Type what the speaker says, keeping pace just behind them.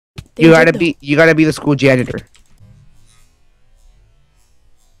You gotta be the school janitor.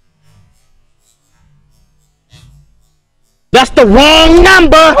 That's the wrong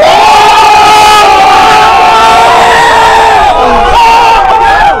number.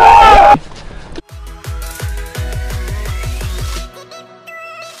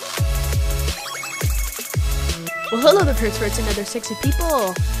 Well, hello there, Pertswords and other sexy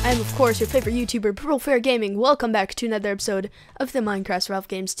people. I am, of course, your favorite YouTuber, Purple Fair Gaming. Welcome back to another episode of the Minecraft Ralph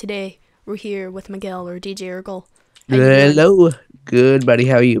Games. Today, we're here with Miguel, or DJ Urgle. Hello. Good, buddy.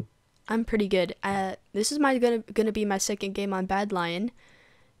 How are you? I'm pretty good. This is gonna be my second game on Bad Lion,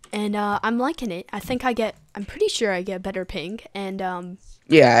 and I'm liking it. I'm pretty sure I get better ping, and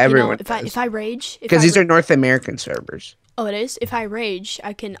Yeah, everyone. If I rage, because these are North American servers. Oh, it is? If I rage,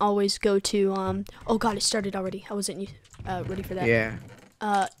 I can always go to, oh god, it started already. I wasn't ready for that. Yeah.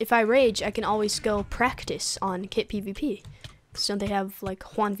 If I rage, I can always go practice on Kit PvP. Because don't they have, like,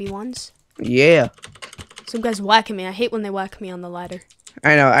 1v1s? Yeah. Some guy's whacking me. I hate when they whack me on the ladder.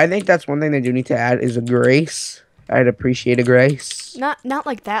 I know. I think that's one thing they do need to add is a grace. I'd appreciate a grace. Not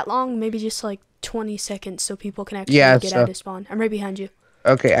like that long. Maybe just, like, 20 seconds so people can actually get out of spawn. I'm right behind you.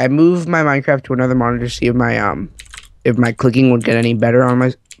 Okay, I moved my Minecraft to another monitor to see if my clicking would get any better on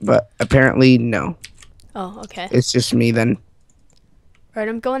my, but apparently no. Oh, okay. It's just me then. Alright,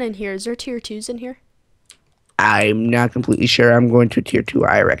 I'm going in here. Is there tier 2s in here? I'm not completely sure. I'm going to tier 2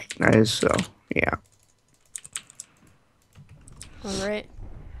 I recognize, so yeah. Alright.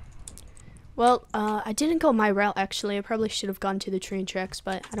 Well, I didn't go my route actually. I probably should have gone to the train tracks,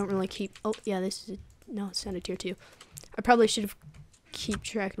 but I don't really keep, oh yeah, no, it's not a tier 2. I probably should have keep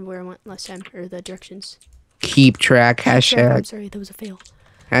track of where I went last time, or the directions. Keep track, hashtag. I'm sorry, that was a fail.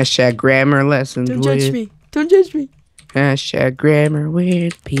 Hashtag grammar lessons. Don't judge me. Don't judge me. Hashtag grammar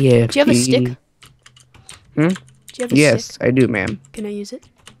with PFG. Do you have a stick? Hmm? Do you have a yes, stick? I do, ma'am. Can I use it?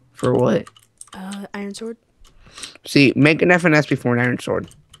 For what? Iron sword. See, make an FNS before an iron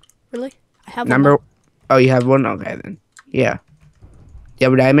sword. Really? I have Number. one. Oh, you have one? Okay, then. Yeah. Do you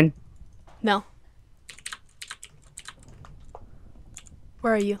have a diamond? No.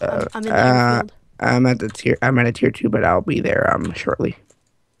 Where are you? I'm in the airfield. I'm at a tier 2, but I'll be there shortly.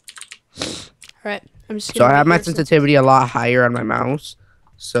 Alright, I'm just So I have my sensitivity a lot higher on my mouse.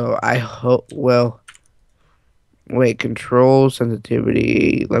 So I hope, well, wait, control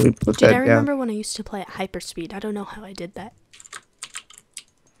sensitivity. Let me put that down. I remember when I used to play at hyperspeed. I don't know how I did that.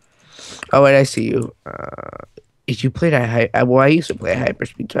 Oh, wait, I see you. If you played at well, I used to play at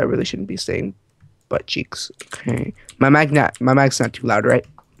hyperspeed, so I really shouldn't be saying butt cheeks. Okay, my mic's not too loud, right?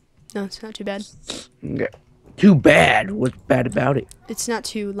 No, it's not too bad. Okay. Too bad. What's bad about it? It's not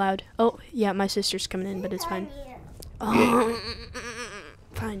too loud. Oh, yeah, my sister's coming in, but it's fine. Oh,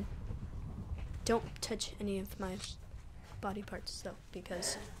 fine. Don't touch any of my body parts, though,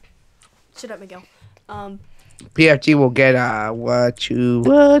 because... Shut up, Miguel. PFG will get what you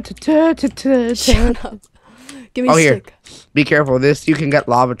Shut up. Give me a stick. Here. Be careful. You can get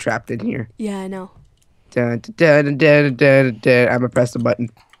lava trapped in here. Yeah, I know. I'm gonna press the button.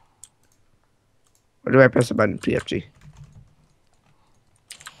 Where do I press the button, PFG?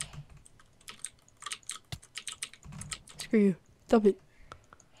 Screw you. Dump it.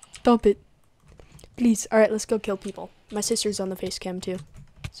 Dump it. Please. Alright, let's go kill people. My sister's on the face cam too.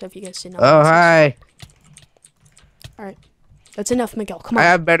 So if you guys didn't know. Oh, hi. Alright. That's enough, Miguel. Come on. I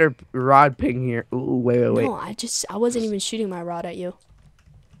have better rod ping here. Ooh, wait. No, I wasn't even shooting my rod at you.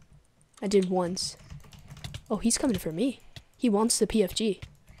 I did once. Oh, he's coming for me. He wants the PFG.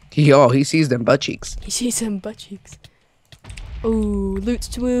 He sees them butt cheeks. He sees them butt cheeks. Ooh, loot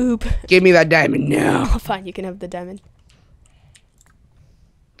swoop. Give me that diamond now. Oh, fine, you can have the diamond.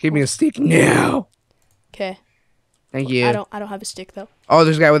 Give me a stick now. Okay. Thank you. I don't have a stick though. Oh,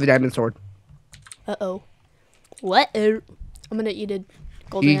 there's a guy with a diamond sword. Uh-oh. What? I'm gonna eat a golden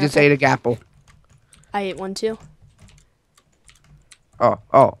apple. You just ate a apple. I ate one too. Oh.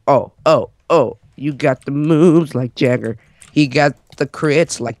 You got the moves like Jagger. He got the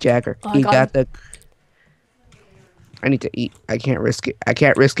crits like Jagger. Oh, he got the... I need to eat. I can't risk it. I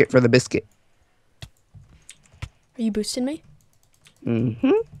can't risk it for the biscuit. Are you boosting me?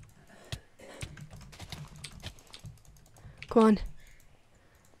 Mm-hmm. Come on.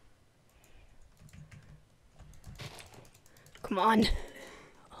 Come on.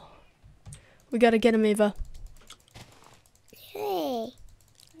 We gotta get him, Ava. Hey.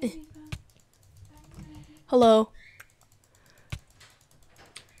 Hello.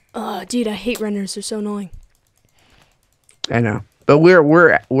 Oh, dude, I hate runners. They're so annoying. I know, but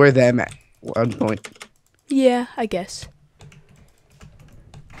we're them at one point. Yeah, I guess.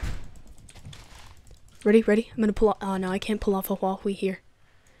 Ready? I'm gonna pull off. Oh no, I can't pull off a wall here.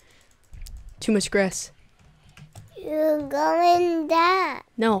 Too much grass. You're going that.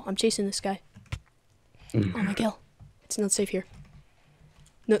 No, I'm chasing this guy. Oh my god. It's not safe here.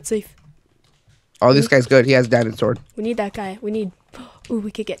 Not safe. Oh, this guy's good. He has diamond sword. We need that guy. We need... Ooh, we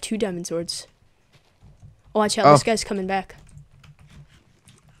could get 2 diamond swords. Oh, watch out. This guy's coming back.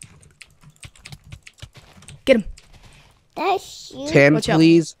 Get him. That's you. 10, Watch out.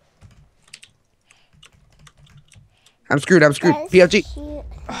 please. I'm screwed. That's PFG. you.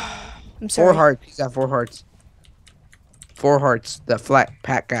 I'm sorry. 4 hearts. He's got 4 hearts. 4 hearts. The flat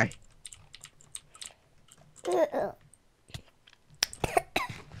pack guy. Come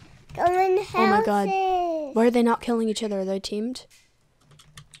and help Oh my god. us. Why are they not killing each other? Are they teamed?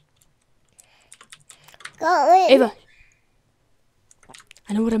 Go in. Ava.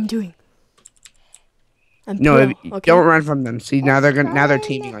 I know what I'm doing. I'm No, pro, okay? don't run from them. See, now they're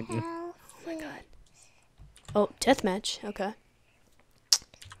teaming on you. Oh my god. Oh, deathmatch. Okay.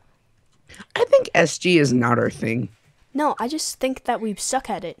 I think SG is not our thing. No, I just think that we suck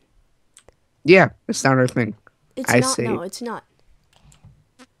at it. Yeah, it's not our thing. It's I not. see. No, it's not.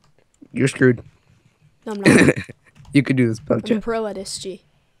 You're screwed. No, I'm not. You could do this, I'm a Pelcha. pro at SG.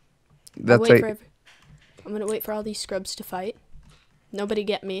 That's I'll wait right. I'm gonna wait for all these scrubs to fight. Nobody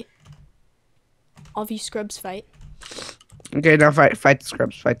get me. All of you scrubs fight. Okay, now fight the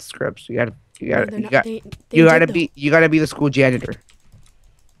scrubs. Fight the scrubs. You gotta No, they're not- they you gotta did be the school janitor.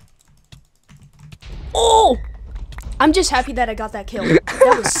 Oh! I'm just happy that I got that kill.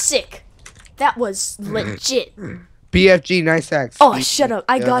 That was sick. That was legit. BFG, nice axe. Oh, shut up.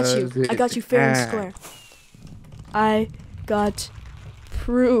 I got you. Does I got you fair and it. square. I got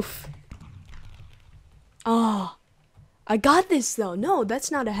proof. Oh. I got this, though. No,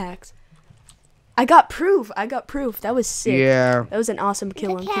 that's not a hack. I got proof. That was sick. Yeah. That was an awesome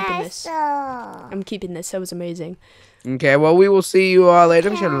kill. I'm keeping this. Castle. I'm keeping this. That was amazing. Okay, well, we will see you all later.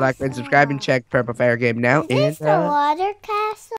 Be sure to like and subscribe and check Purple Fire Game now. Is this And, the water castle?